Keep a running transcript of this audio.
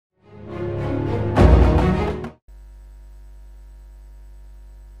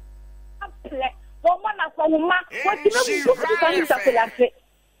for ma what you know to find chocolate.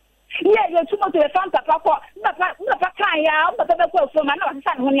 Yeah, you're too much to the front of papa ya papa ko from na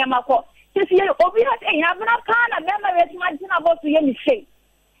san ho ne amako. Since you obi na say have na plan and them we imagine about to hear me say.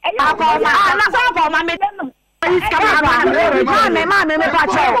 And na ko ma me them.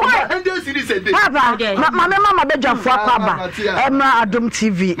 Mama bedjafo akaba Obra Adom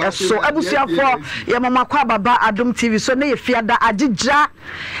TV so abusuafo ye mama kwa baba Adom TV so na ye fiada agigja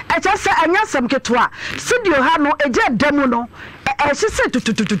e che se anyasem ketwa studio ha no eje demu no e hise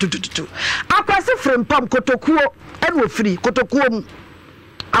tutututututu akwase frempam kotokuo ene ofiri kotokuo mu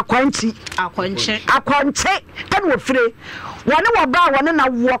akwanchi ene ofiri wone wo ba wone na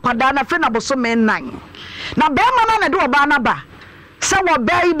wo kwada na fe na boso men nan na bema na de oba na ba se wo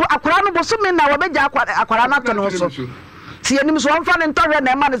ba ibu akwara no boso men na wo beja akwara na to no so ti enim so won fa ne ntore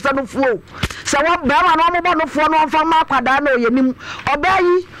na ma ne se no fuo se wo bema na mo bo no fuo no won fa ma akwada na oyenim oba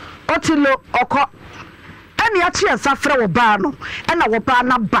yi otilo okọ ene a tie safre wo ba no ena wo ba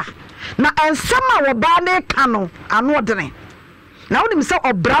na ba na ensema wo ba na ka no ano odene na wonim se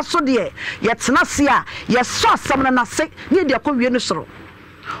Obra so de yetena se a yeso asem na se ne de akọ wie no soro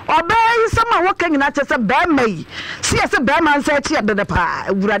Obey sama woka nyina che se be mai si se be man se che de pa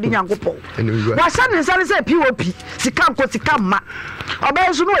awurade nyankopɔ wa sha ne sare se POP sika nko sika ma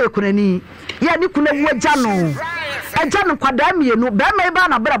Obey so no ekunani ya ni kuna wagya no agya no kwada mienu be mai ba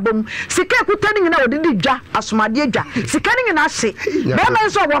na brabom sika ekuta ni nyina odidi dwa asomade dwa sika ni nyina hye be mai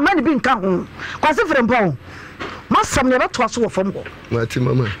so wo mani bi nka ho kwase frempɔ masam ne beto aso wofom go mati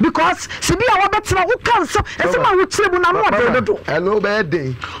mama because se bia wo betena wo kan so ese ma wo tirebu na no ododo eno be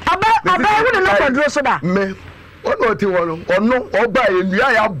den aba wo ne kwadro so da me ono ti wono ono oba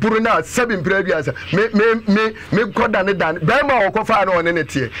enua ya buru na 7 previous me koda ne dan be ma wo kofa na one ne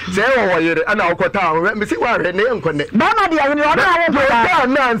tie se wo yere ana wo kota ho me se wa hwe ne nkone be ma de ya ne ono awo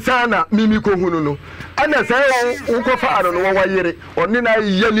na ansana mimi ko hunu no ana say wo kofa aro no wo yere oni na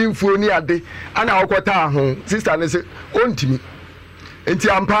yeli mfuo ni ade ana wo kota ho sister ne se ontimi enti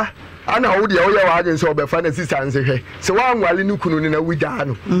ampa ana wo de wo ye wa agen so obefa na sister nse hwe se wa nwale ni kunu ni na wida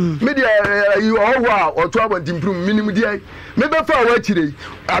no me de you all wa oto abonti imprum minim de me be fa wa chire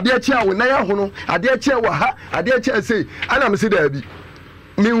ade achi a wo na ya ho no ade achi wa ha ade achi se ana me se da bi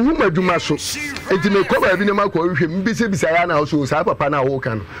me hu maduma so enti me ko ba bi ne makọ hwe mbise bisa ya na so sa papa na wo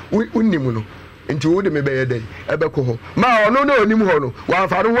ka no unnim no nti wo de me be ye dai ebeko ho ma ono na onim ho no wa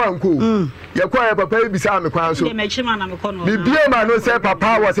fa no wa nko ye kwa ya papa bisa me kwan so bibie ma no say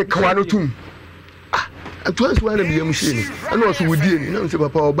papa was a kwa no tum atwas wa na biye mu hye ni ana o so wudie ni na say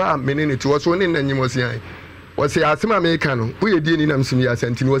papa oba amene ne ti wo so ne na nyim osi an wo say asema me ka no wo ye die ni na msimi ya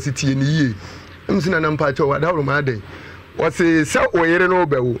santi ni wo si tie ni yie msina na mpa cho wa da ro ma dai wo say sa oyere no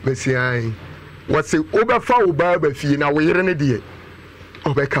obawo mesi an wo say obafa oba ba fie na wo yere ne de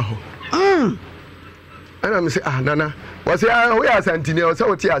obeka ho ana me say nana was ya we asantini o say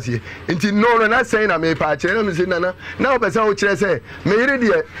o ti ase nti no na say na me pa kire na me say nana na o pesa o kire say me yire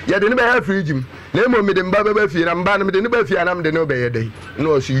de ye de ne be ha fridge m na mo me de mba be fie na mba na me de ne be fie na me de ne be ye dey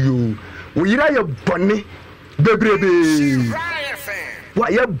no so you wo yira ye bone bebrebe wa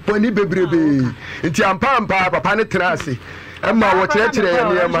ye bone bebrebe nti ampa papa ne trase Emma wo kire ya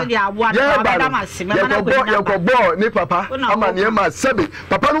niema ye ko bo ni papa ama niema sebe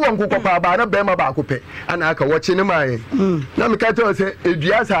papa no wonko kopa ba na be ma ba ko pe ana aka wo chi ne mai na me ka to se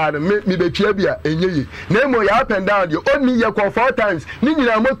edua sa na me betua bia enyeyi na emo ya up and down de oni ye ko 4 times ni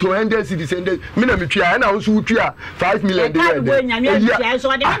nyina moto 100 cedis ende me na metua na wo so tua 5 million de ye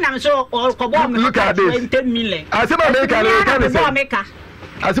so de na me so ko bo me 20 million asema me ka ne ka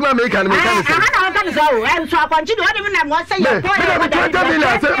asema me kan ana kan so en so akwanchi de woni na mo say your boy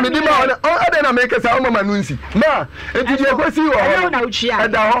me di ma ona o ade na me ka sa o mama nunsi ma etiji ekosi wo na uchia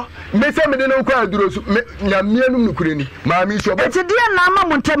eda ho me se me de no kwa aduro so nya mianum nukure ni ma mi so eti de na ma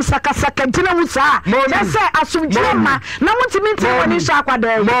montem saka saka gina mu sa je se asumjie ma na mutimi nti woni so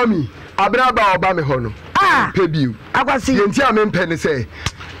akwada mami abraba oba me ho no pebiu akwasi yenti a me mpe ne se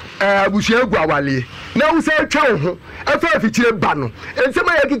abushia guawale na wo se twa ho afa afikire ba no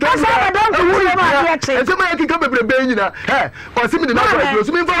ensema ya kika asa ba don wuri ma ya che ensema ya kika bebrebe nyina o se me de na kwa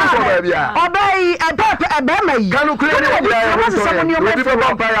so me fa ko ba bia obai ebe mai kanu kure ne ya so mo ni o be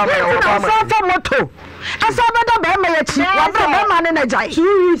ba pa ya ma o ba ma so fa moto asa ba do be mai ya chi wa ba ma ne na jai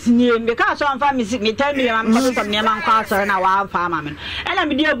is ni me ka so amfa me tell me ma ko so me ma kwa so na wa amfa ma me ela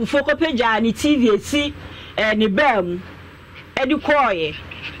me di abufo ko page ni TV esi ni bam edikoye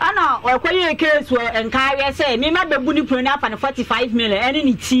ana okoye case wo enkawe say me ma bebu ni pro na fa 45 million ene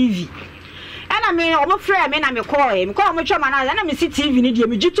ni TV ana na me o mo frɛ me na me call me call mo twema na me see TV ni de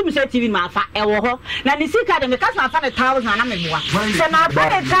me gitu me say TV ma fa e wo ho na ni sika de me ka ma fa 1,000 na me boa se ma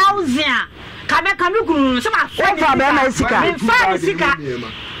fa 1,000 kame kunu se ma fa me sika me fa sika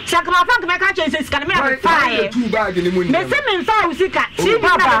Sakama fa me ka che sika me na fa e me se me fa usika TV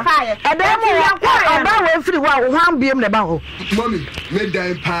na me fa e e dem oba we free wa wo han biem ne ba ho mommy me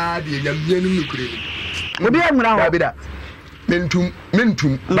dan pa de nyamye nu nukure obi amura ho bida mentum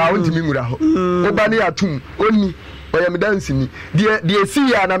ba wonti mi ngura ho oba ne atum onni oya me dance ni de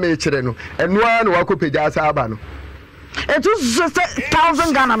si ya na me kire no eno a na wakopeja asa aba no etu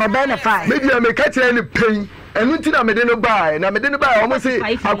 1,000 Ghana no be na fa me dia me ka kire ni pen enu nti na me de no bae omo se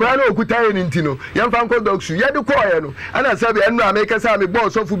akora na okuta ye ni nti no yemfa nko doksu ye de koye no ana sabe enu a me ka sa me bo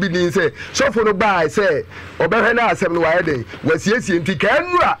sofu bi din se sofu no bae se obehwe na asem no waye den wasiesie nti ka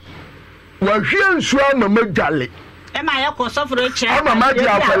enu a wa hwie nsu ama magale Emma ya ko sofro che ama ma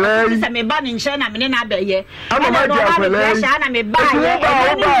dia kwale se me ba ni nche na me na beye ama ma dia kwale na me ba ye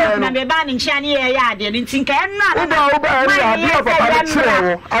na me ba ni nche ani ye ya de nti nka enna na oba ya dia papa chere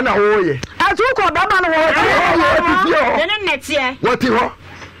wo ana wo ye atu ko da ma no wo ne netie woti ho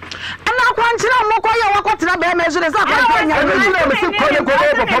ana kwanchira mo ko ye wakotira be me zure sa kwanya ni na me se ko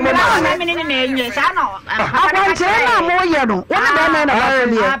papa mo na me ni na enye sa no akwanchira na mo ye no wona be me na ba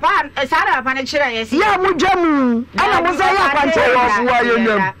ni papa sa da papa ne chira ye si ya mu jamu ana mo sa ya kwanchira wo wa ye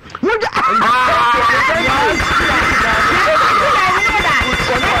nyam mu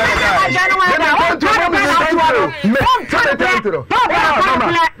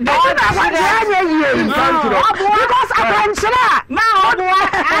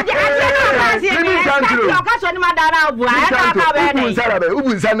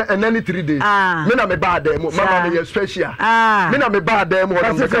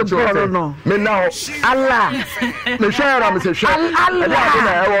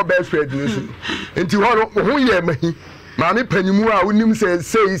Mami panimu a unim say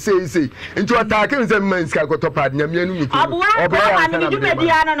nti otake nse mansi akoto pad nyamia nu mutu obra mami du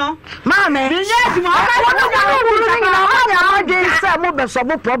media no mame binyeti mo ma de say mo be so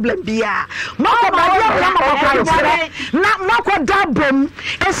problem bia mako ba dia na mako dabom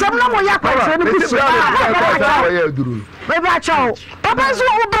esem na mo yakwa no bisu beba chao papa so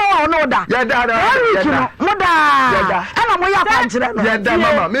wo ba no da ya da mo da ana mo yakwa ntire no ya da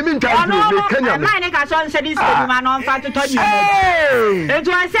mama me ntantire me kanya me na ne ka so nse dis ko ma no mfa to you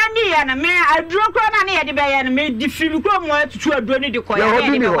etu asandi ya na me aduro kro na ne ye de be ye na me di film kro mo atutu aduro ni de ko ya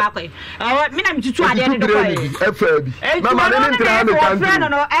ne de kwa kwa me na mtutu ade de ko efa bi mama ne ntra me tantire no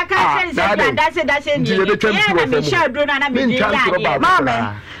no e ka sense dase ni ye na me sha aduro na me de ya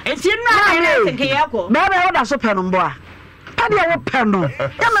mama enti na ne se ke ye ko baba wo da so pe no mbo a ade wo pe no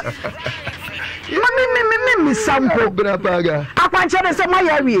Mami sample brapaga akwanchere se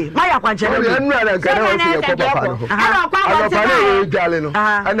maya wie maya akwanchere ya nura na kana wo se ko papa no ala pa na jale no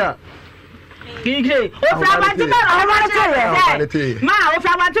ana Gigre o frabanti na o ma te ma o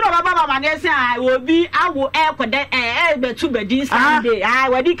frabanti no baba mama ne se obi awo e ko de betu bedin Sunday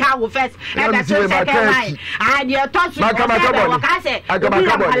wadi ka wo first be so second line de to so wo ka se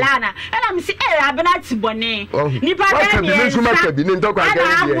agabagabana ela mi se abena tibone nipa be ni nsuma tabi ni ntokwa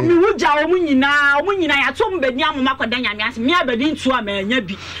ga ni mi wuja o munyina ya to mbeni amoma ko da nyame ase mi abedi ntu a ma anya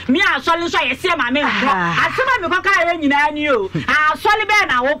bi mi asole so ye se ma me ngo asema mi ko ka ye nyina ni o asole be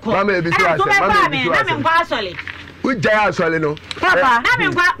na wo ko mama ebi so ase na me nkwa asole ujaya asole no papa na me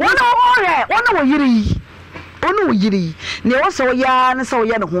nkwa wona wo yiri ne wo so ya ne so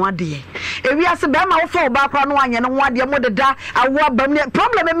ya ne ho ade ewi ase be ma wo fa oba kra no anya ne ho ade mo deda awo abam ne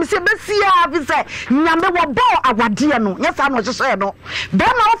problem me se besia fi se nyame wo bo awade no nya sa no hyehyɛ no be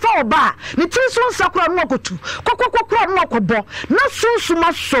ma wo fa oba ne tinso nsakura no kotu kokokokora no kobo na sunsu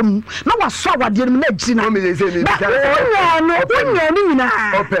masom na waso awade no na gina o me se ni bi unya ni nyina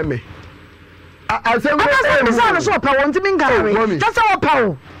opeme asem no so pa won ti min garawe just wo pa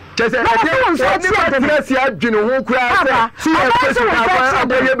wo Chese ade presi adwene ho kura se presi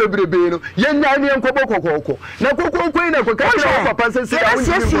aboye bebrebe no yenya ne enkobo kokoko na kokoko na kokaka papa se se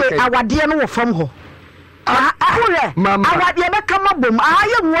awade no wo fam ho ahore awade be kama bom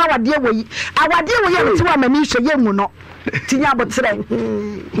aye mu awade wo ye ti wa mani hwe ye mu no tinya botre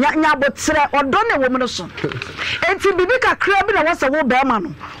nya botre odo ne wo mu no so enti bibi kakra bi na wo se wo be ma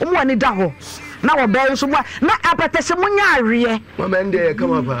no wo ani da ho na wo be so na apatese munya awie mama ndie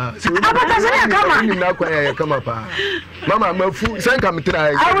kama pa apatese ne kama ni na kwa ya kama pa mama mafu senka mitra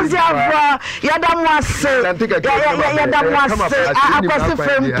awuzi afwa yadamu ase yadamu ase akwase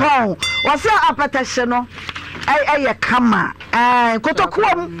fempon wose apatese no ɛyɛ kama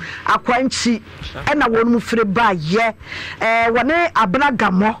kotokuom akwanchi ɛna wɔn mu firi ba yɛ wɔne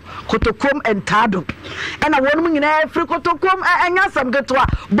abenagamo kotokuom entado ɛna wɔn mu nyinaa firi kotokuom ɛnya asɛm ketewa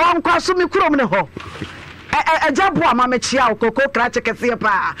bɔnkwa so mi kurom ne hɔ ɛgya bo ama mɛkyia okoko krache kɛseɛ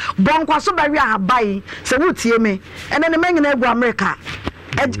paa bɔnkwa so bɛwe ahabai sɛ wotie me ɛna ne manyina agu America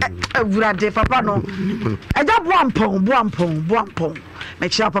awurade papa no ɛgya bo ampɔn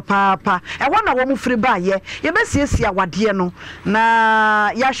mɛkyia papa ɛwɔ na wɔn mu firi ba yɛ yɛbɛsiesie awadeɛ no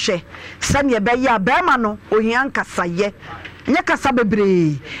na yɛahwɛ sɛnea ɛbɛyɛ a bɛrima no ohia nkasayɛ nyɛ kasa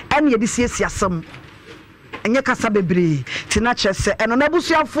bebree ɛne yɛde siesie asɛm enye kasa bebree tina kyerɛ ɛno na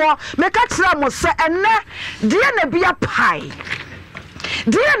busuafoɔ meka kyerɛ mo sɛ ɛnɛ deɛ na bia pai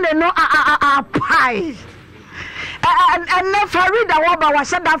deɛ ne no a pai ɛnɛ Farida wɔba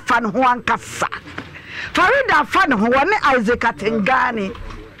wahyɛ da fa ne ho ankasa Farida fa ne ho wɔne Isaac Atengane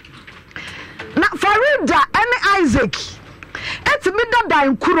na Farida ɛne Isaac ɛtumi dada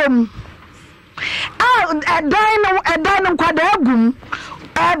nkurom ɛdan no nkwada agum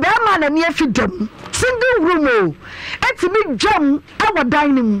bɛrima na ne afidam single room o etimi jam awo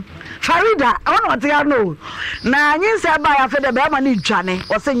dining Farida ono tia no na nyin se ba ya fe de be ma ni dwane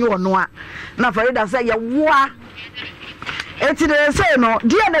o se nyi ono a na Farida say ye woa eti de say no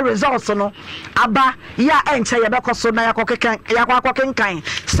DNA results no aba ya enche ye be koso na yakwakenkan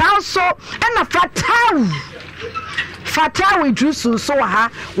sanso na Fatawu Idrusu so ha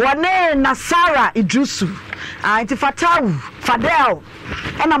wone Nasara Idrusu enti Fadel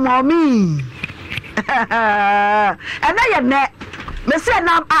na mommy and I ne me say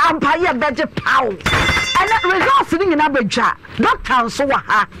na ampaye beje paw and results ni na beja doctor so wa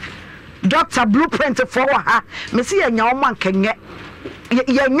ha doctor blueprint for wa ha me say nya wo man kenye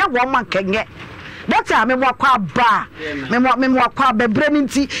ye nya wo man kenye doctor me mo akwa ba me mo akwa bebre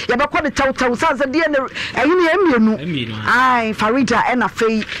nti ye be ko de taw sanse de ne ayi ne emienu ai Farida e na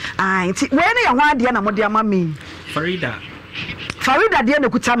fei ai nti we ne ye ho ade na mo de ama me Farida de na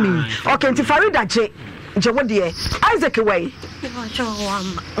kuta me okay nti Farida je wo de Isaac way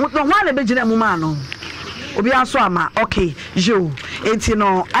no one na begina mu ma no obi aso ama okay jo enti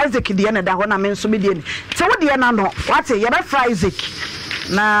no Isaac de na da ho na me nso me de ni te wo de na no what ye be fry Isaac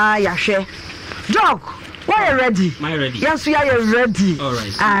na ya hwe dog why you ready my ready yes we are ready all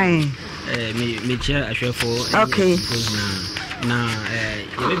right ai me chair ahwe for okay na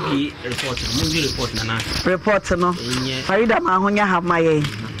maybe report movie report na report no Farida ma honya ha maye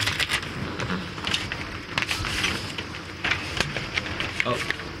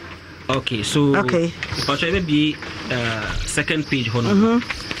okay so but maybe second page hono na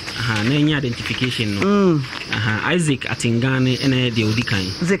any identification no Isaac Atengane ene de odikan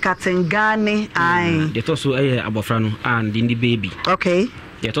Isaac Atengane ai de to so abofra no and the baby okay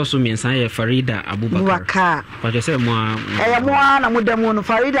de to so mensan Farida Abubakar but you say mo na modamu no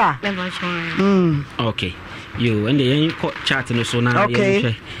Farida okay you and the chat no so na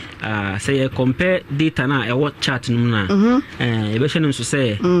okay say compare data na e what chart no na e be hye no so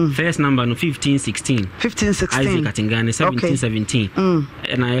say first number no 1516 Isaac Atengane 1717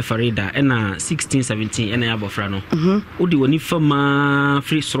 and I Farida and 1617 and I abofra no odi woni fama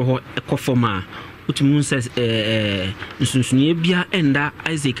free soro ho ekofoma utumun says nsunsunie bia enda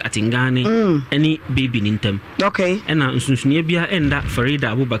Isaac Atengane any baby nintem okay and nsunsunie bia enda Farida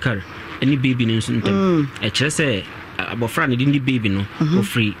Abubakar any baby nintem e kire say abofra ne di baby no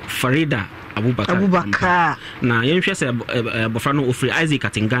ofri Farida Abubakar na yenhwe say abofra no ofri Isaac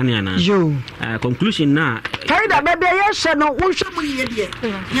Atengane ana conclusion na Farida baby ye no wonhwe mu ye de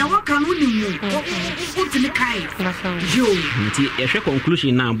ya waka no ni mu utini kai nti ehwe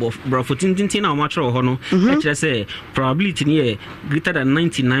conclusion na brofo tintin na o ma kire ho no e kire say probability ne greater than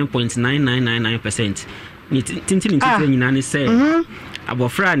 99.9999% ni tintin nyina ne say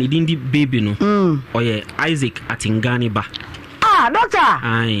abofra ni dindi baby no oye Isaac Atengane ba doctor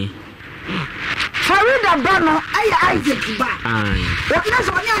ai Farida ba no ay Isaac ba ai what na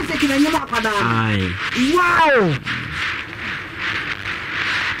so nya Isaac na nyama kwada ai wow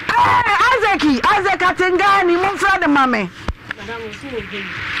Isaac Atengane mo fra de mame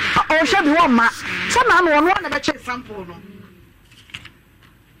o she bi wo ma so na no no na be che sample no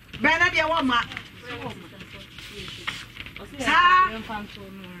be na de wo ma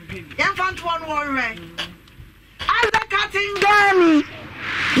Infant one right. Isaac Atengane.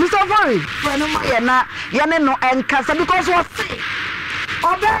 Mr. Fori, friend no enkasa because what say.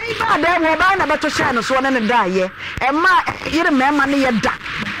 Obey ba dem oba na beto share no so ne da ye. E ma yire mema ne ye da.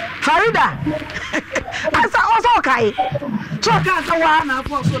 Farida. Asa also kai. So ka sa wa na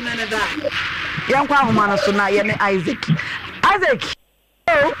afọ so ne da. Yan kwa homa no so na ye ne Isaac. Isaac.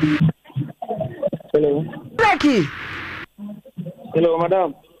 Hello. Mikey. Hello,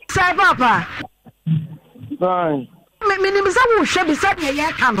 madam. Say, Papa. Fine. Me name is Abu Shabi Sabi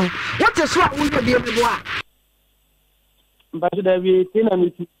Yakano. What is what we will be able to But there be 10 and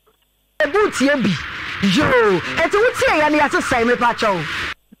it. A boot yebi. Yo, it's what say any as a same pacho.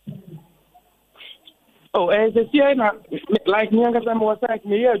 Oh, as a Siena, like me, I'm was like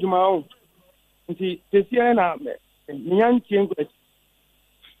me, you my own. See, the Siena, young change.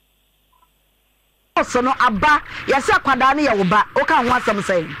 Also, no, Abba, yes, a quadani or ba, okay, want some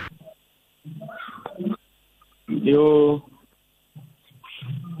say. Yo,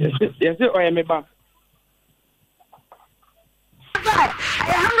 yes, I am a back.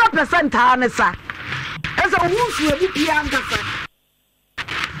 100% honest. As a wolf will be Pianca.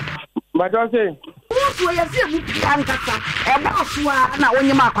 But I say, wolf will see Pianca, and that's why now when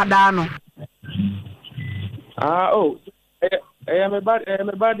you mark Padano. Oh, I am a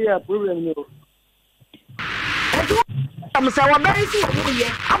body approving you. I'm saying, very soon,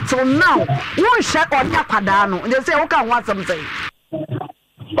 up till now, one shot on Yapadano, and they say, okay, want some say.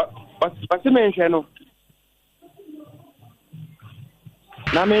 But you mention,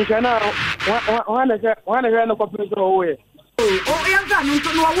 na mention now, one again, no computer away. Oh, young man,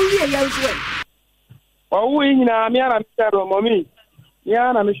 to know we hear you way. Oh, we in a mere Michelle, mommy.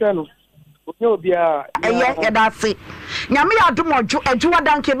 Yana Michelle. No, be a that's it. Yami, I do more a Jua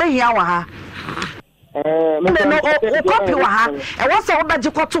donkey be here. Copy wa ha e wo se wo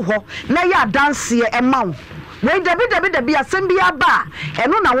beje koto ho na ya dance e ma we dabi asem bi aba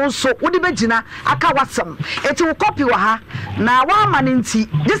eno na wo so wo de begina aka wasem eti wo copy wa ha na wa ma ne nti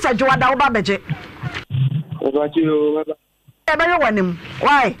this adwo da wo ba beje you e be wanim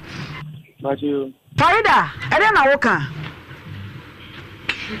why you Farida e de na wo kan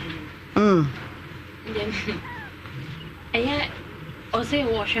o say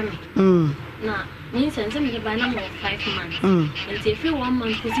wo hwe me na means and some by number 5 months. And if you 1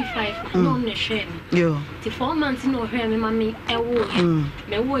 month, 5, no share. You 4 months, no hair, me mammy, a woe,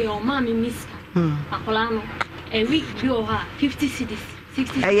 me woe your mammy miss Apolano. A week, you her 50 cities,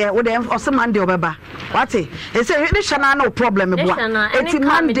 60. Yeah, with them or some Monday or Baba. What it? They say, no problem. It's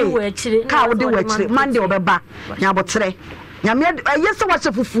Monday. Cow do it Monday or Baba. Now, but today, yes, so what's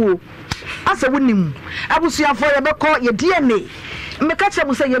a fool? As a winning, I will see for a call your DNA. Mekacha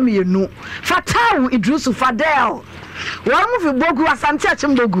mu say yemi enu Fatau Idrusu Fadel wa mu fi bogu asante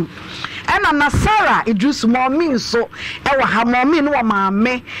achimbogu ena na Sarah Idrusu mommy so e wa ha mommy no wa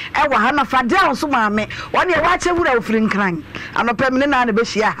maame e wa ha na Fadel so maame woni e wa che wura ofiri nkran anopa me na be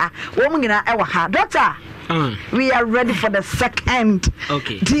hia ha wo mu nyina e wa ha doctor we are ready for the second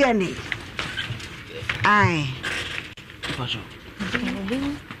DNA ai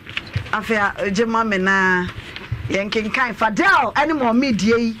afia jema me na yankin kan Fadel any more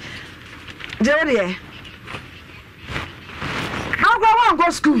media Jerry how go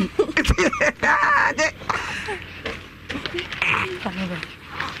school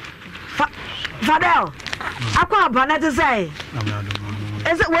Fadel akwa bana to say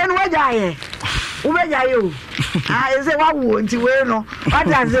is it when we jaye you is it what won't you no what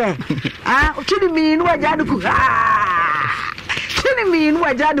does it kini mean we jadu ku kini mean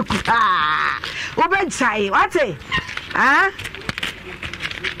we jadu ku Obechai, what say?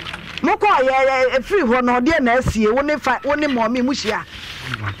 Moko ye free ho no de na asie woni mommy muhia.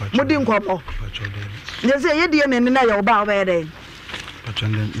 Mudi nkomo. Ye say ye de na ye oba oba de.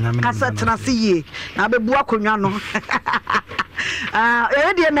 Kasa tena siye na bebu akonwa no.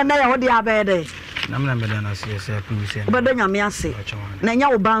 Ye de na ye ho de aba de. Na me na asie se apu se. Oba nyame ase. Na nya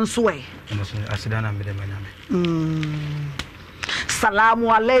oba nso e. Asida na me de nyame.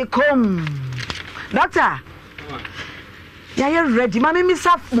 Salamu alaikum. Doctor, you ready? Mommy, miss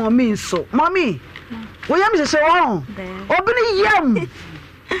up, mommy. So, mommy, we am just wrong. Open yam.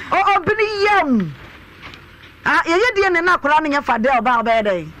 Oh, open yam. You didn't know running a Fadel about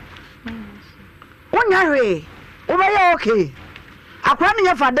bed. One year, over okay. I'm running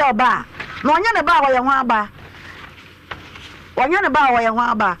a Fadel bar. No, you're about where you want bar. One year about where you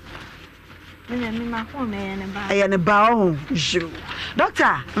want bar. I am about you.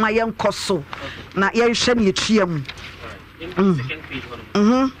 Doctor, my young cosso. Na ye shen ye chiam. Second page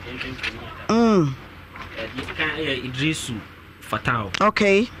Idrisu Fatao.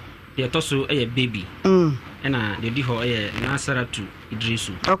 Okay. They tosso a baby. And the diho a Nasara to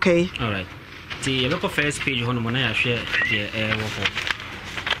Idrisu. Okay. All right. The local first page Honomana share the air waffle.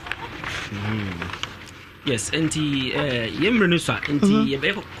 Yes, and the Yemrenusa and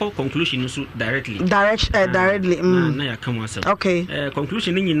the conclusion directly. Directly. Na come myself. Okay.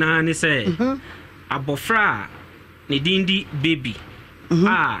 Conclusion in na say Abofra ne dindi baby.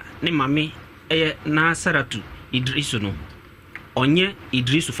 Ne mame Nasaratu Idrisu no onye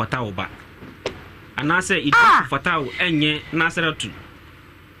Idrisu Fatao ba anase Idrisu Fatao enye Nasaratu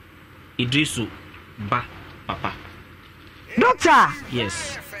Idrisu ba papa. Doctor,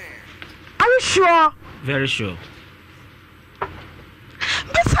 yes, are you sure? Very sure.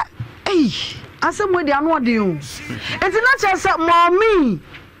 But hey, asem we dey anu ode o. Enti na che say mommy.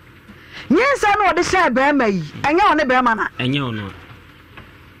 Yes, I know the share be ma yi. Enye one be ma na. Enye ono.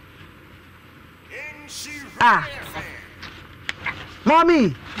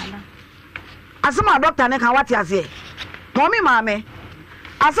 Mommy. Asema doctor ne kan wati ase. Mommy mame.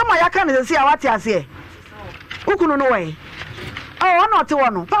 Asema ya kan se ya wati ase. Ukunu no we. Oh, no te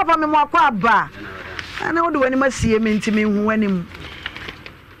wono. Papa me mo akwa aba. Ana wo de wani masie me ntimi hu wanim.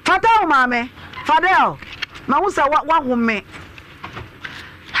 Fadel mame. Fadel. Ma wo sa wa home.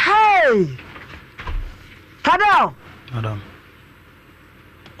 Hey. Fadel. Madam.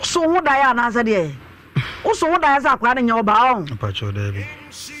 So wo da ya na ase de. Wo so wo da ya za akwa de nya oba on. Pacho David.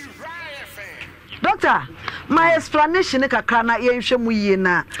 Doctor, my explanation kakra na ye hwe mu yie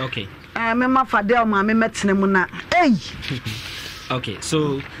na. Okay. Me ma Fadel ma me metene mu na. Hey. Okay,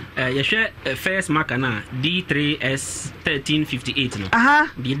 so you share first marker na D3S 1358 no.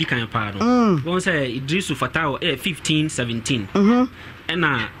 The di kan pa no. Won say Idrisu Fatao 1517.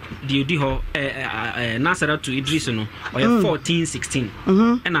 Na the di ho Nasaratu Idrisu no oye 1416.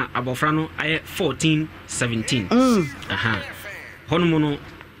 Na abofra no aye 1417. Hono no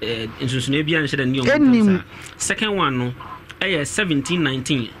insunsun bia nhyɛ da ni ɔmo. Second one no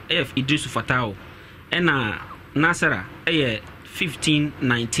 1719 Idrisu Fatao. Na Nasara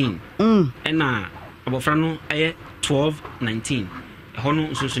 1519 na abofra no 1219 hono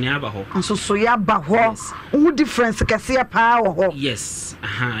nsusu ya ba ho nsusu ya ba ho who difference kase ya pa ho yes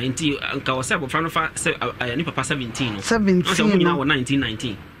enti nka wo se abofra no fa ni papa 17 no 17 no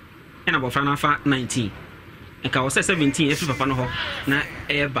 1919 na abofra no fa 19 nka wo se 17 efi papa no ho na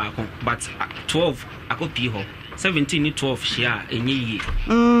ba ko but 12 akopi ho 17 ni 12 share enye yi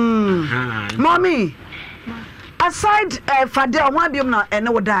mommy aside Fadel one biom na ene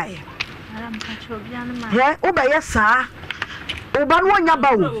wo die obeye saa oba no nya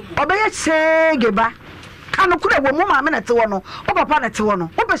ba wo obeye shege ba kanu kure wo mu ma me na te wo no o papa na te wo no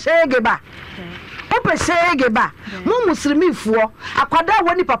obe shege ba mu muslimifuo akwada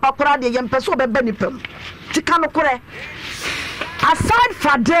wo ni papa kura de ye mpese obebe ni pam ti kanu kure aside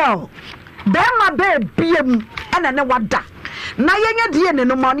Fadel be ma be biem ene ne wada na yenye die ne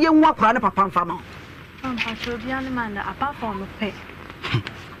no ma ne hu akura ne papa mfa ma Pacho biana man apart from the pet.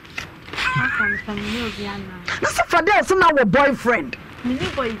 This is Fadel, so now our boyfriend. Mini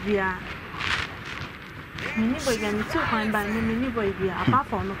boy via. Mini boy via, me too coin by mini boy via apart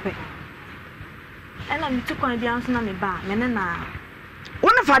from the pet. And I'm too coin via on me bar, menena.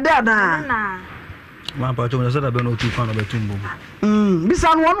 One of Fadel na. Ma Pacho na sada be no 2 pound of tumbo.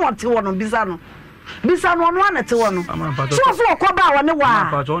 Bisan one what one bisano. Bisan one at one. So for kwaba one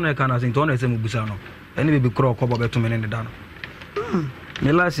wa. Pacho na kana sin to na se mu bisano. Any baby crow cover beto men in the down.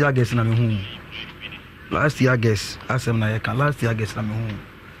 Me last year guess na me hu. Last year guess asem na ye kan last year guess na me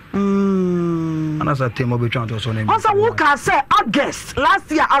hu. Anasa temo be twan to so na me. Also who can say August last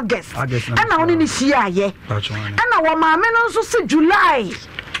year August. And na oni ni shia ye. And na wo ma me no so se July.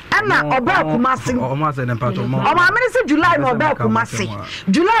 And na Obra Kumasi. O ma se dem Pacho mo. O ma me se July no Obra Kumasi.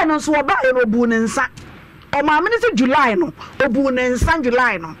 July no so oba e no bu ne nsa. O ma me se July no obu ne nsa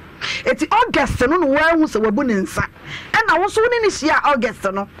July no. Eti August no no wa hu se wabu ne nsa na wo so ni hia August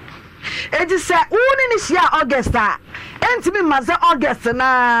no eti se wo ni hia August a entimi ma se August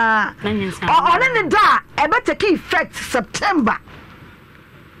na o ne da e be take effect September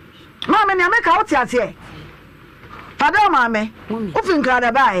mama ni ameka wo ti ase Fadel mama wo fin ka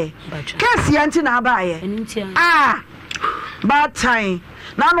da bae case yanti na bae bad time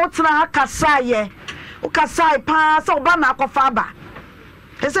na no tena ha kasaye o kasai pa so ba na akofa ba.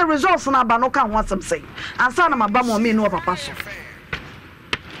 It's a results na ba no kan want some say. Ansa na maba mo me no papa so.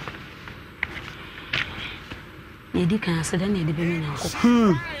 Ye di kan se dan ye de be me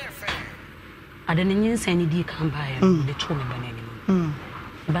nyanko. Ade ne nyensen ne di kan ba ya de cho me ba na ni.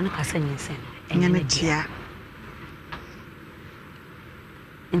 Ba na ka sa nyensen. Enya me dia.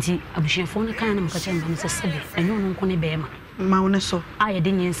 Nti abushefo na kan na mka cha mba se sebe. Enyo no nko ne be ma. Ma wona so. Aye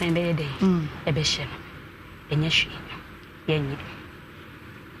de nyensen be ye de. E be hye. Enya hwe. Ye nyi.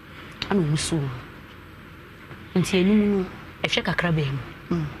 Ano musu nti enimu no ehwe kakra be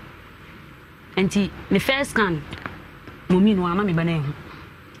mu nti me first scan momi no ama me ba na ehu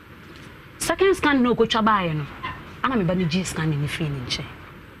second scan no ko twa baaye no ana me ba no G scan ni fi ni nche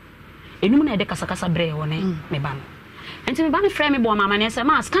enimu na ede kasa kasa bre wo ne me ba no enti me ba ne frɛ me bo mama ne sɛ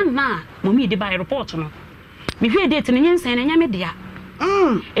ma scan na mommy de by report no me hwe date ne nyensen ne nya me dia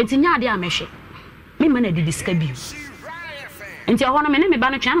enti nya ade a mehwe me ma na di diska bi enti ɛhɔ no me ne me ba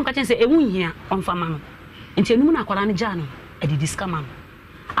no twa no ka kyɛn sɛ ewu nhia ɔmfa ma no enti enum na akwara ne gya no adi diska ma no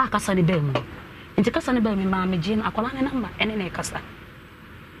a kasa ne ba mu enti kasa ne ba me ma me gye no akwara ne number ene ne kasa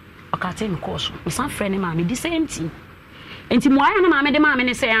akate me course me san frɛ ne ma me di same thing enti mo aya na ma me de ma me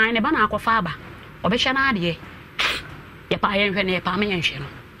ne sɛ an ne ba na akɔfa aba ɔbɛhwɛ na ade ye pa ye nhwɛ ne ye pa me nhwɛ no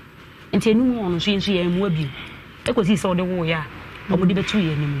enti enum ɔno so yenso ye mu abi ekosi sɛ ɔde wo ya ɔmo de betu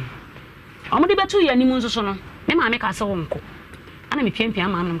ye anim ɔmo de betu ye anim nso so no me ma me ka sɛ wo nko ana me piampia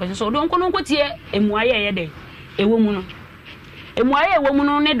ma me nko so ɔdo nko no nko tie emu aya ye de ewo mu no emuaye ewo mu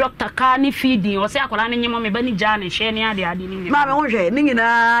no ne doctor ka ne feeding o se akwara ne nyemo me ba ni gya ne hwe ne ade ade ni ma me ho hwe ne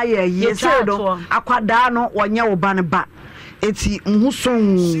nyina ye yese do akwada no wonye wo ba ne ba eti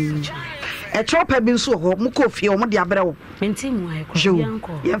nhuson e chopa bi nso ho mu ko fie o mu de abrɛ wo menti muaye ko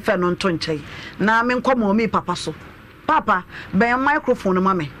yanko ye fa no nto nkyɛn na me nkomo mi papa so papa ben microphone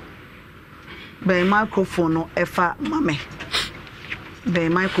ma me ben microphone no efa ma me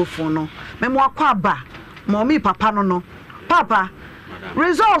ben microphone no me mo akwa ba mo mi papa no papa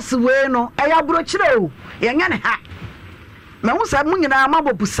results we no eya brochire o yenya ne ha me hu sa mu nyina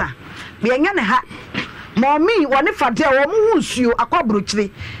mabobusa me yenya ne ha mommy woni fade o mu hu nsuo akwa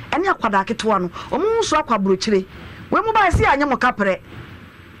brochire ene akwada ketewa no o mu nsuo akwa brochire we mu ba si anya mo kapre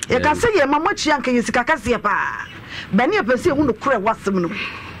ye ka se ye mamochi anka yesika kase pa bani e pese hu no kure wasem no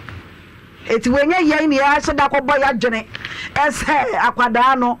eti wenya ye ni ya se da kobo ya dwene ese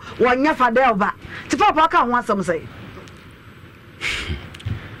akwada no wonya fade oba ti papa ka ho asem sei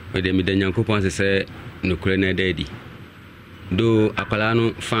we de mi de Nyankopon se no kure na daddy do akwala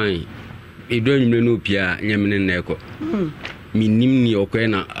no fine edo nwumre no pia nyamene na eko minim ni okwe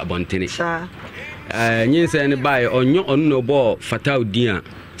na abontene nyinse ne bae onyo onu no bo fatao dia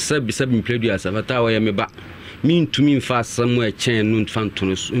sabi mpledu asa fatao ye me ba mi ntumi mfa samu e chen no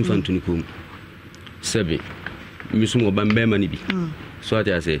mfantono ko sabi mi sumo bambe mani bi so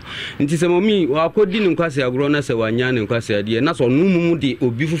ati ase nti se momi akodi ne nkwase agro na se wanya ne nkwase ade na so numu de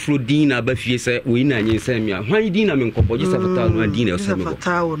obi fufuro din na ba fie se we na nyinsa mi a hwan din na me nkopɔgye se fatao no din na se me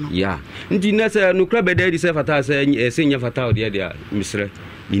ya nti na se no kra beda di se fatao se nya fatao de a misre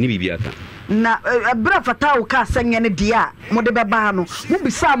bini bibia ka na bra fatao ka senye ne dia mo de beba no mo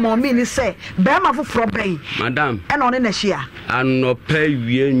bisa momi ni se be ma fufuro ben madam e na one na hia anopa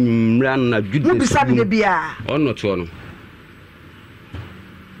wie nwumra na dwude mo bisa ne bia ono to no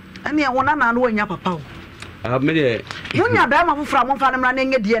ani wona na no anya papa o me de munya be ma fufura mo fa ne mra na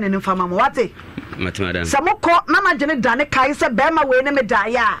nya die ne ne fa ma mo wate madam samoko na ma gene dane kai se be ma we ne me da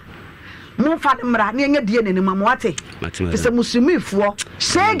ya mo fa ne mra na nya die ne ne ma mo wate se musumifuo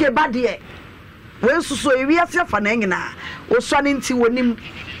shege ba de we suso ewi ase fa na nyina o so ne nti wonim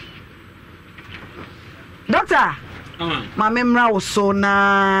doctor ma memra wo so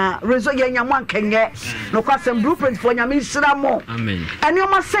na rezo ye nya mwan kenye no kwasem blueprint for nya mi sira mo amen eni o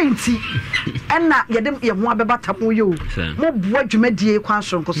ma senti enna ye dem ye ho abebata mo yo mo boa dwumadie kwa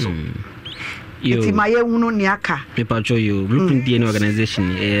sonko so iti ma ye hunu ni aka pepa cho yo blueprint DNA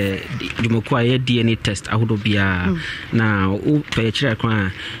organization dwumako ye DNA test ahodo bia na o pe kire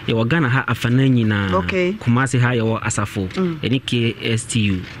kwa ye Ghana ha afana nyina Kumasi ha ye asafo eni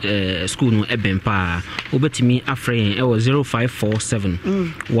KSTU school no ebempa obetimi afren e wo 0547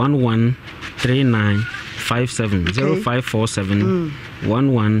 113957 0547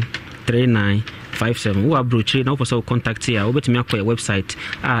 113957 who approach now for contact here over to me our website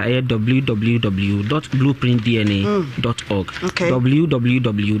www.blueprintdna.org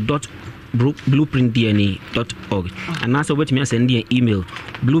www.blueprintdna.org and also over to me send an email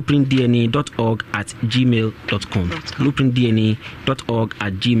blueprintdna.org@gmail.com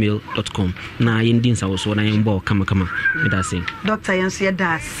blueprintdna.org@gmail.com na yendin sa so na yembo kama me da say doctor yansi ye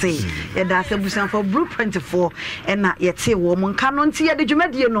da say busan for blueprint for na yete wo mon kanu nti ye de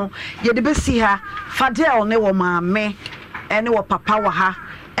dwumadie no ye de besi ha fadel ne wo maame ene wo papa wa ha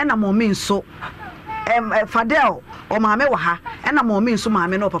na momi nso fadel o maame wa ha na momi nso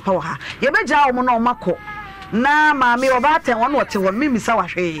maame no papa wa ha ye beja wo no mako na maame wo ba ten won wote won mimisa wa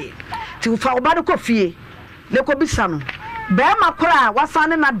hwe ti ufa wo ba de ko fie le ko bisa no be makora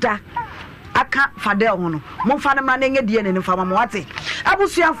wasane na da aka fadel hono mo fa ne ma na nye die ne ne fa ma wate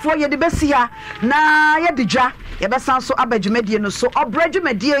abusuafo ye de besi ha na ye de dwa ye be san so abadwumadie no so Obra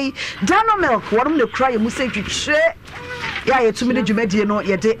dwumadie yi dano milk wonum ne kura ye musa twitwe ya yetumi ne dwumadie no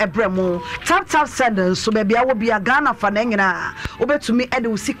ye de ebremu tap send so be bia wo bia Ghana fa na nyina obetumi e de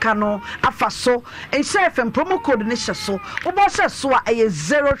usika no afa so FM promo code ne hye so wo bo hye so a ye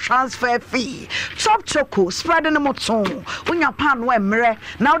zero transfer fee top choco spread no moton unya pan no emre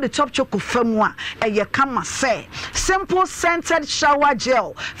now the top choco famu a ye kama say simple scented shower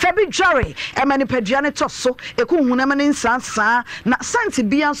gel febi jari emani peduane to so eku hunama ne nsansa na scent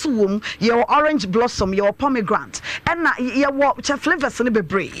bia so wom ye orange blossom ye pomegranate na ye wo che flavors ne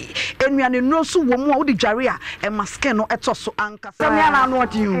bebre enuane no so wom wo di jari a e maske no eto so anka sam ya na no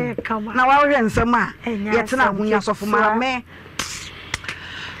odi na wa hwe nsam a ye tena ahunya sofo ma me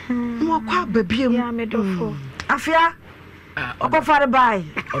mo kwa babiem ya medofo afia Oko fare bai.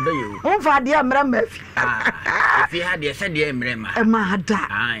 Odo you. On fa de amra mafi. If you had the said the emre ma. E ma da.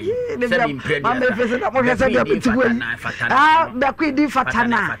 Ai. Se bi predi. Ma me fese na mo hese da bitiwe. Be kwin di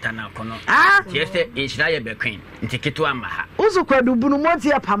fatana. Fatana kono. Tieste inshira ye be kwin. Ntikitu ama ha. Uzu kwadu bunu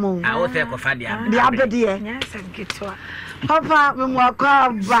moti apamo. O se ko fa de amre. De abede. Nya se gitwa. Papa me mo akwa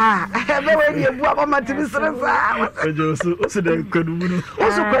ba. Be we di ebu abama tibi seresa. Ojo so de kwadu bunu.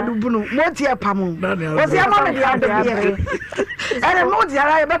 Uzu kwadu bunu moti apamo. O se ama me de abede. Ere mo di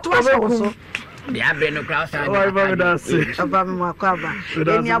ara e beto aso. Dia be no crowd side. Oh, ba da se. Papa me mo akwa ba.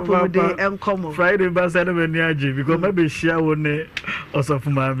 Eni apo de enkomo. Friday ba say na me ni age because me be share wo ne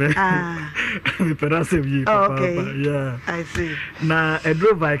osofuma me. Me perase bi papa. Yeah. I see. Na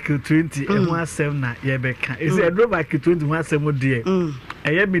Edro Vehicle 20 e ho asem na ye be ka. E say Edro Vehicle 20 ho asem de.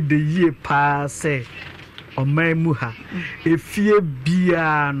 Eye me de yie pa say oman mu ha. Efie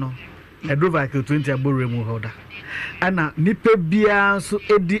bia no Edro Vehicle 20 abore mu hoda. Ana nipa bia so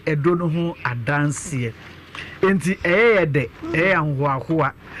edi edo no ho adanse enti de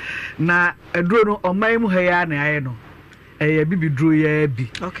anhoahoa na edo no oman mu ha ya na aye no bibidro ya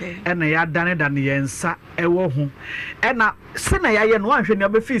bi okay ena ya dane yensa ewo ho ena se na ya ye no anhwe ne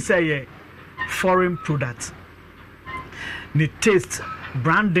obefi say ye foreign product ni taste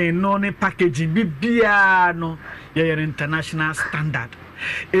branding no ni packaging bibia no ye international standard.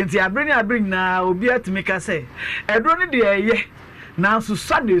 Enti abring na obi atimeka say edro ni de ye na so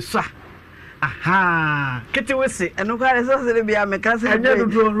sade so aha kete we say eno kware so se bia meka say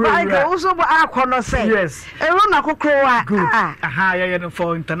like also bo akono say yes ero na kokro wa aha ye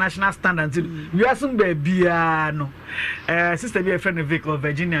for international standards you asum be bia no sister be friend vehicle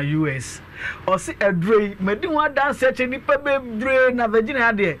Virginia US or see edro medi one dance che ni pa bebre na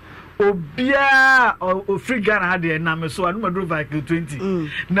Virginia de obia o free Ghana had na me so anu Edro Vehicle 20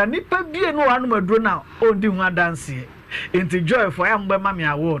 na nipa bie no anu Edro na ondi hu adanse enti joy for am be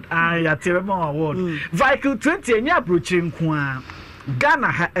mami award ya tebe ma award Vehicle 20 enya approach nko a Ghana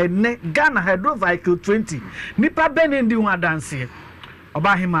ha ene Ghana ha Edro Vehicle 20 nipa be ndi hu adanse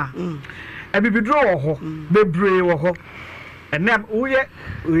oba hima ebibidro wo ho bebre wo ho enem uye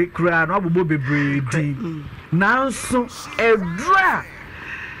kura no abobo bebre din nanso Edro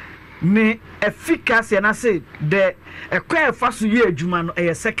ne efficacy na say the ekwa faso ye adwuma no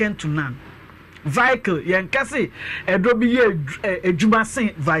e second to none vehicle yen kase Edro bi ye adwuma sen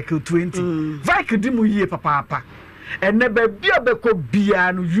Vehicle 20 vehicle di mu ye papa enne ba bia beko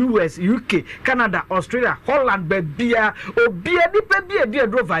bia no US UK Canada Australia Holland ba bia obia di pa bia di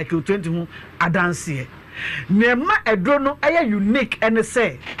Edro Vehicle 20 hu adanse nema Edro no eye unique ene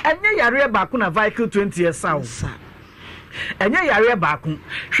say enye yare ba ko na Vehicle 20 yesawo enye yare baako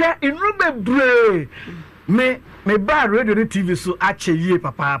hwe inu bebre me ba radio ni TV so ache yie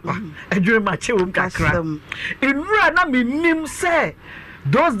papa adwere ma che wom kakra inu na me nim say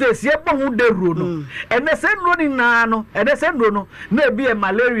those days ye bo hu de ro no ene se nro ni na no ene se nro no na ebi e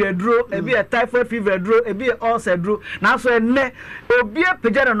malaria dro ebi e typhoid fever dro ebi e ulcer dro na so ene obi e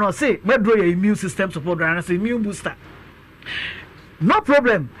pejara no say medro your immune system support na say immune booster. No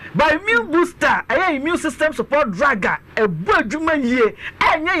problem. By immune booster, immune system support drug a budjuma ye,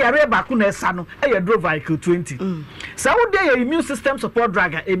 enye yare baako na esa no, Edro Vehicle 20. So wo dey immune system support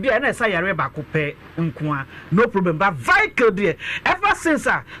drug e bia na esa yare baako pe nko a, no problem. But vehicle there, ever since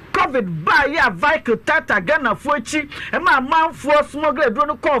COVID ba ya vehicle tata Ghana fo echi, e ma manfo smuggle Edro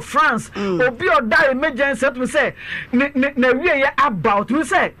no call France, obi o die emergency to say na wie ye about we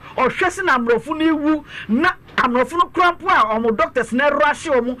say, o hwese na mrofo ni wu na amrofo no krampo a omo doctors na rush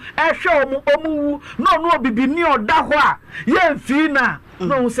omo ehwe omo wu no bibini oda ho a ye mfi na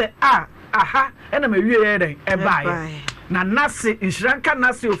no say aha ena ma wie ye den e bae na nasi insuranka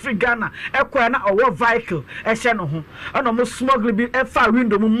nasi ofri Ghana ekwa na owo vehicle ehye no ho ona mo smuggle bi efa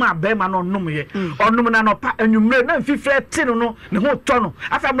window mu ma be ma no nom ye onum na no pa anwumre na mfifre ti no ne ho to no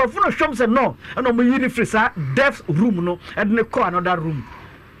afa amrofo no hwom se no ona mo yiri free sa death room no e de ne call another room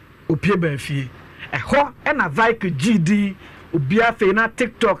opie ba fie ɛhɔ ɛna Vike GD obia fe na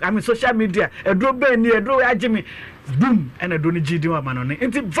TikTok social media edro be ni edro agye boom ɛna do ni GD wa manone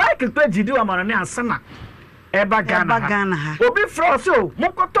nti Vike kra GD wa manone ansana eba Ghana ha obi froso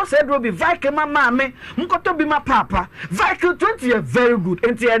monkoto se edro bi Vike mama me monkoto bi ma papa Vike 20 years very good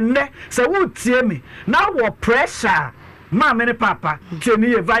nti enne se wo tie me na wo pressure ma me ne papa tie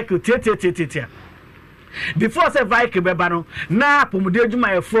ni Vike tie before say Vike beba no na pomude adwuma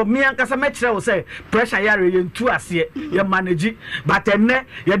yefo me ankasa me kire wo say pressure yare ye ntu ase ye manage but enne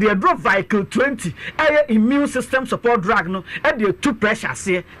ye de drop Vike 20 immune system support drug no e de tu pressure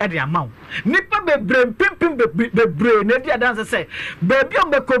ase e de amount nipa bebre pimpim bebre na dia dance say baby on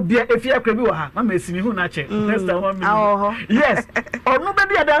be ko bia efi akra bi wo ha mama esimi hu na che next time one minute yes onu be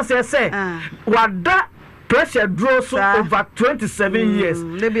dia dance say wada pressure draw so over 27 years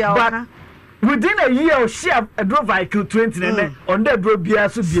but within a year she have a drove Vike 20 on the drove bia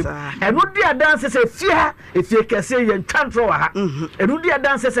so bia and no dia dance say fear if you can say you tantro ha and no dia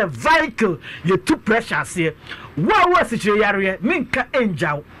dance say Vike you too precious here wa sichire yare minka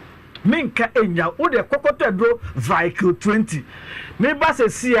angel wo de kokoto dro Vike 20 me ba se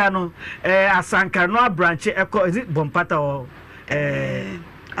sia no asankare no branch eko is it bompata or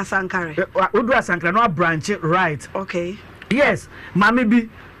asankare wo do asankare no branch right okay yes mama bi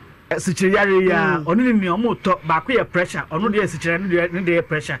sichire yare ya onu ni omo to ba ko ye pressure onu de sichire ni de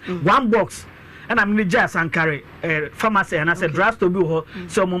pressure one box and I'm ni ja sankare pharmacy and I said draft obi ho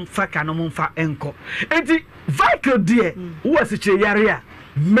so mum fa ka no mum fa enko enti Vike de wo sichire yare ya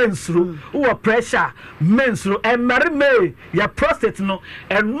mensuru wo pressure mensuru emerime ya prostate no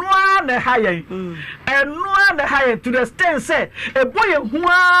enua na hayen to the extent say e boye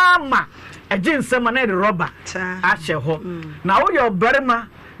huama ejin na de rubber ahye ho na wo your berima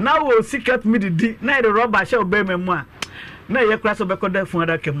na wo secret mididi na de rubber shall be memu a na ye class obeko da fun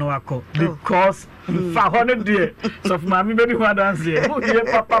ada kem no akọ because fa ho no de so ma mi be ni ho dance here wo ye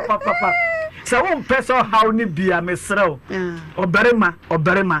papa so wo person how ni bia mesrew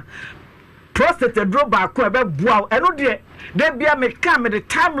oberema prostate draw back ko be boa eno de bia me kam the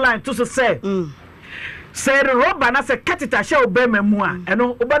timeline to say say the rubber na say catheter shall be memu a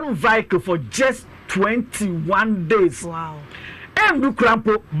eno obanu Vike for just 21 days wow do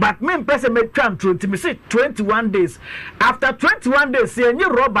crampo but me person make tram 20 me say 21 days after 21 days say any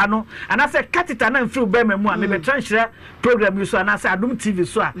rubber no and I say catheter na free be memu a me be transfer program you so and I say Adom TV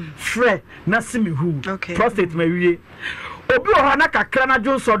so a free na simi hu prostate me wie obi o na kakra na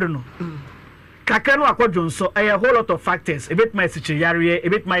jonso do no kakra no akwadwonso a whole lot of factors a bit my sichiyare a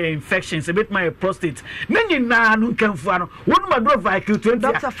bit my infections a bit my prostate nenyi na no nkamfu ano wonu ma do Vike 20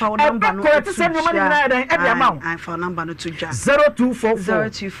 doctor for number no to send your money na e amount I for number no to ja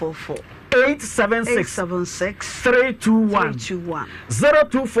 0244 876 321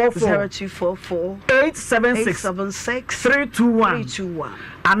 0244 876 321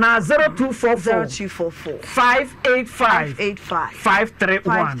 and 0244 585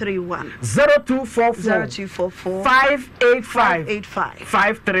 531 0244 585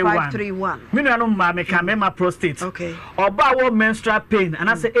 531 me no ma me can my prostate okay oba wo menstrual pain and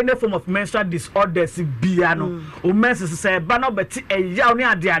I say any form of menstrual disorders bia no o menses say ba no beti eyaw ne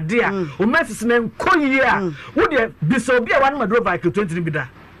ade a o menses na nkoyi a wo de biso bia wan ma do Vike 20 ni bi da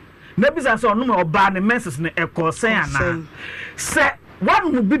na bisa so no ma oba ne menses ne ekosen ana se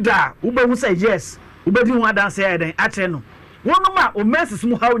one will be da ube say yes ube di one dance here then atre no one ma o menses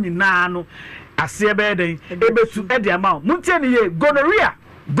mu hawo nyina no ase be den ebetu e de amount muntie ni ye gonorrhea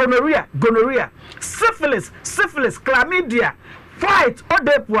syphilis chlamydia white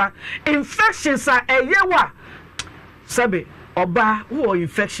odepua infections are eyewa sabe oba wo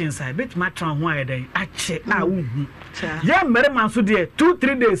infections are bit matran ho aye den ache a wo hu ye mere man so de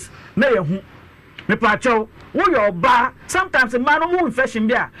 2-3 days na ye hu me pa chow wo your ba sometimes man who infection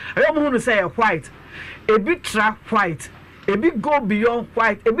bia I am who say white a bit tra white a bit go beyond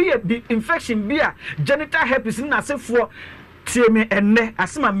white a bit infection bia genital herpes na say for tie me enne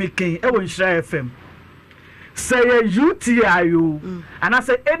asema making e won Shira FM say UTI you and I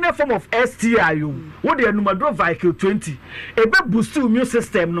say any form of STI you what the numero Vike 20 e be boost immune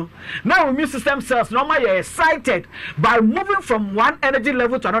system no now immune system cells normally are excited by moving from one energy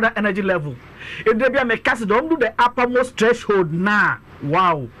level to another energy level if they be make cast don't do the uppermost threshold now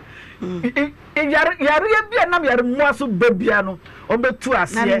wow yare bia na yare mo aso babia no obetu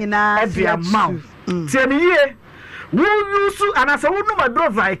ase e bia mouth tie me ye we use and as a woman do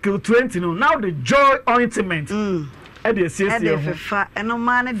Vike 20 no now the joy ointment e dey see fa eno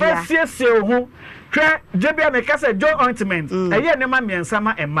man dia see ho hwe jebia me ka say joy ointment eye ne ma miensa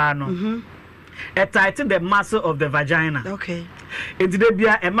ma ema no it tighten the muscle of the vagina okay it dey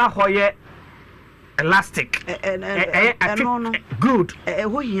bia ema hoye elastic good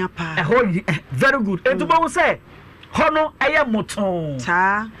very good etubo say hono eye moton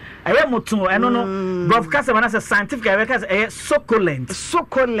ta eye moton eno no prof kase bana say scientific eye kase succulent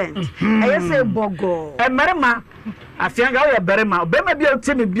eye say bogo emerema afianga o ye berema bema bia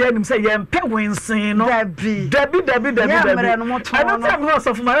otimi bia nim say ye mpe wensin no dabi eno time no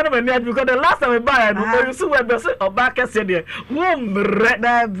so for my no because the last time I buy no you see we be say oba kase de wo mre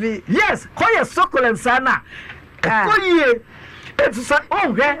dabi yes ko ye succulent sana ko ye it's so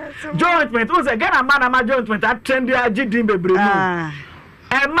jointment was again a man ama jointment at trendy agidin bebre no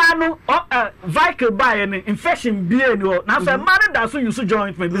e manu vehicle buy any infection be no na so man that so use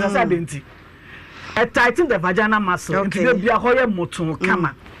jointment because identity e tighten the vaginal muscle into the bia hoye moton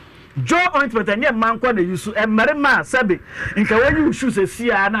kama jaw ointment and man kwa de use e marima sabe nka when you shoes see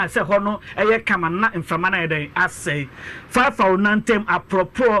na say ho no eye kama na infama na eden asay fafa onantem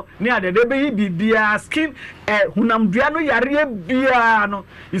apropos ni ade de be bibia skin hunamdua no yare bia no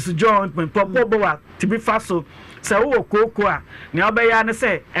is jaw ointment propo bowa tibi faso say wo koko a ne obeya ne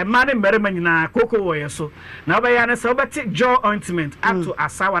say e man marima nyina koko wo yeso na obeya ne say obeti jaw ointment ato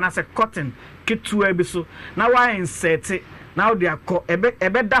asawa na say cotton kitu ebi so na wa insert now they are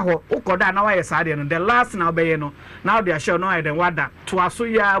ebe da ho ukoda na wa yesade no the last na obeye no now they are show no I den wada to aso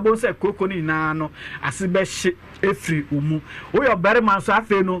ya bo se koko ni na no asibe hye efri umu wo yo bere man so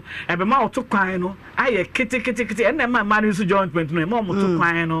afi no ebe ma oto kwan no aye kiti ene ma no so jointment no ma mo to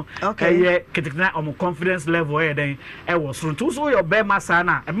kwan no aye kiti na o confidence level e den e wo so to so yo be ma sa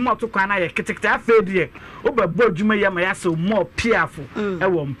na ebe ma oto kwan na aye kiti afi de o be bo adwuma ya ma ya so more piafo e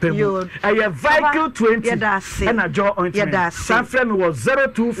wo mpemu aye vehicle 20 and a jaw ointment San Fremi was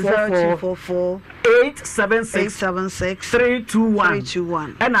 0244 876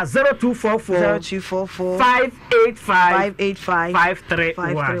 321 and a 0244 585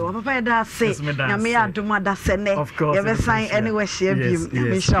 531. Papa da say na me aduma da sene you be sign anywhere share bim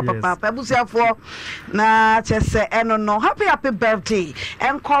me sure papa abusiafo na chese eno no happy birthday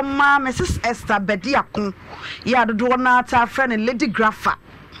enkoma Mrs Esther Bediakon ya dodo na ta friend Lady Grapher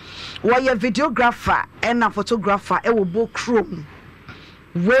why videographer and a photographer e wo bo chrome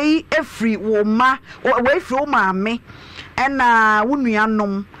way every woman way from mame and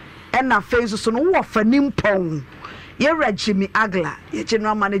wunuanom and a face so no wo fa nimpon ye Jimmy Agla ye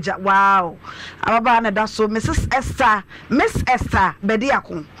general manager wow ababa na da so Miss Esther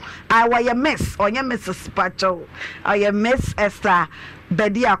Bediakon I wa ye miss or ye Mrs Pacho or ye Miss Esther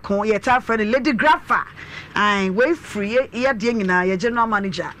Bediakon ye ta friend Lady Grapher I way free ye de nyina ye general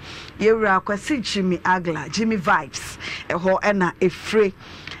manager ye ra kwasi Jimmy Agla Jimmy vibes ho na efre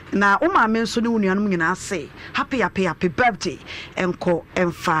na uma me nso ne wunuanum nyina say happy birthday enko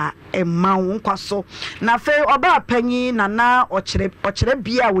emfa emma wo nkwaso na fe oba panyi na okere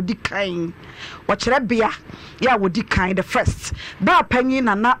bia wodi kan okere bia ya wodi kan the first ba panyi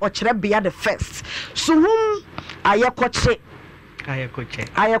na okere bia the first suhum ayekoche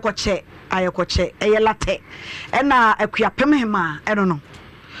eyelate ena akuapem hema eno no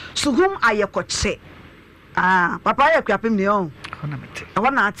suhum ayekoche papa akuapem ne on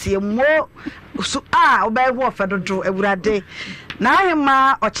ona atie mo su obey ho fedodo ewurade na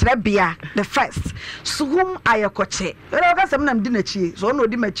hema okere bia the first suhum ayekoche ero ka sem nam di na chie so no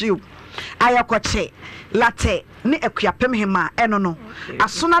di machi o ayekoche late ni akuapem hema eno no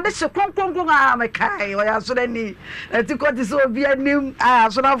asona de se kronkronkron mekai o ya asona ni etikoti so obi anim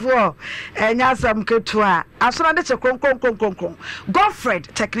asona fo enya asam ketua asona de se kronkronkron Godfred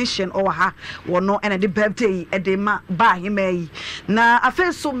technician o ha wono ena de birthday e de ma ba hema yi na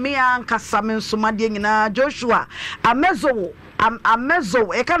afenso me ankasa me nso made nyina Joshua amezo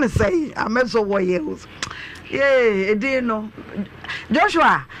e can say amezo wo years edino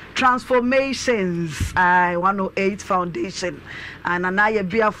Joshua Transformations 108 Foundation and anaya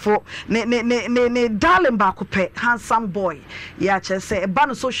biafo ne darling bakope handsome boy ya che say e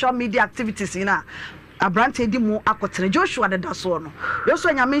ban social media activities ina abrante di mu akotere Joshua de da so no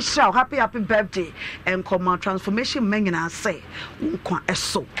Joshua nyame hira happy birthday and come transformation manyina say nkwa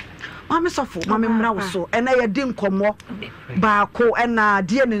eso mame sofo mame mra wo so ena ye di nkomo baako ena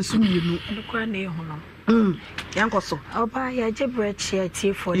die ne nsu mienu ndukwa na ehu no yankoso oba ya jebre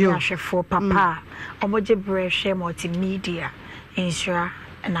chiati for ya hwefo papa omoje brehwe multimedia insura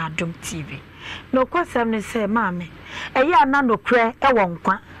na Adom TV no kwasam ne say mame eya na no kre e wo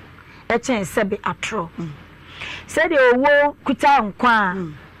nkwa e chen sebe atro se de owo kuta nkwa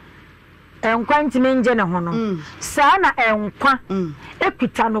enkwa ntime nje ne ho no saa na enkwa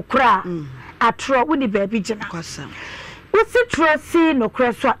ekuta no kra atro woni baabi gina kwasam Usi trosi no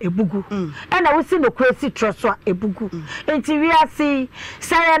kreswa ebugu. Ena usi no kresi troswa ebugu. Enti wi asi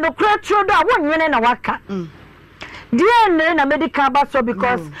say no kretro do a wonwene na waka. DNA na medical baso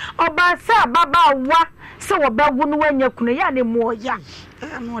because oba sa baba wa se wo bagu no wanya kunu ya ne mo ya.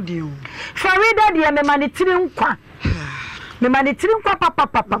 No de o. Farida de me manitiri nkwa. Me manitiri nkwa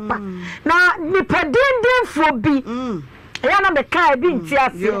papa. Na ni pedindin fo bi. Ya na me kai bi nti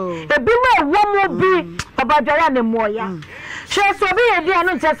ase. Ebi ma wo mo bi obadwa ya ne mo ya. She so bi e dia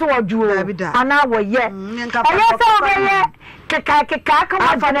no nche se wo duo. Ana wo ye. Oya se obaye keka ka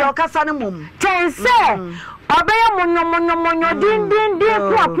mo fa o kasa ne mom. Tense obeye monyo din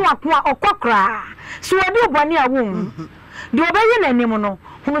kwa okokra. So odi obani awum. De obeye nanim no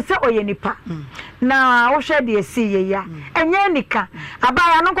hunu se oye nipa. Na wo hwe de esi ye ya. Enye nika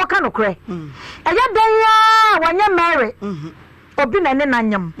abaya no koka no kre. Eya dan ya wanya Mary. Obi na ne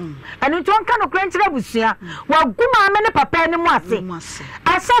nanyam. Anu to nka no kre nkyere busua. Waguma ame ne papa ne mu ase.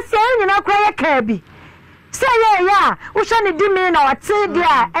 Asase nyina kra ye ka bi. Se ye ya wo hwe ne dimi na wate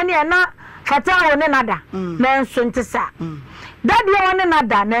dia ene na fata wo ne nada. Na nso ntesa. Dadi wo ne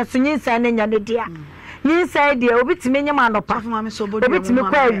nada na nso nyinsa ne nya ne dia. Nyinsa dia obi timi nyama anopa. Obi timi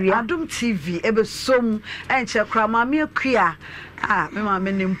kwa awia. Adom TV ebesom enche kra mama akua. Me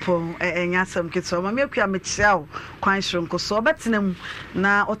mama nimpo enya sam kitso mama akua mechiao kwan shronko so obetenam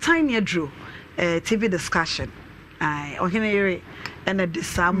na otan ne adro TV discussion. Ohene yere ena de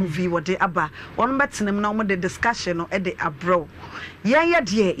sa movie wode aba won betenam na omo de discussion no e de abro ye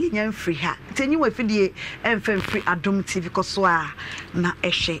de yenya free ha tenyi wa fidie emfa free Adom TV koso a na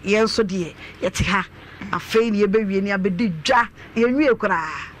ehwe ye so de yete ha afei ne bewie ne abedi dwa yenwie kura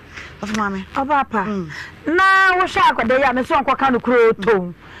of mame obapa na wo sha akwade ya me so nkoka no kuro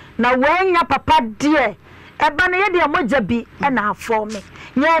to na wanya papa de eba na ye de moja bi na afo me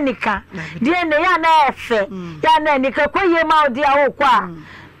nye nika de ne ya na efe ya na nika koye ma odi a wo kwa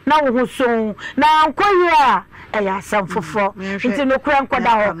na wo huso na nkoye a ya sam fofo nti no kura nkoda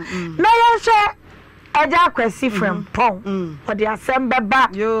ho na ye hwe Eja kwesi from Pong or the assembly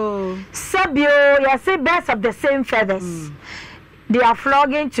back. Sabio, you see birds of the same feathers. They are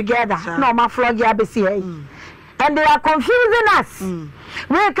flogging together. No, my flogging ABC. And they are confusing us.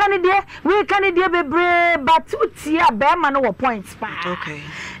 We can be brave, but Utia Bearman or points. Okay.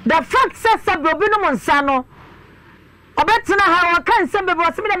 The fact says Sabio Monsano. Obetina how I can send me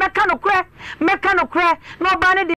was mechanical crack, no banner.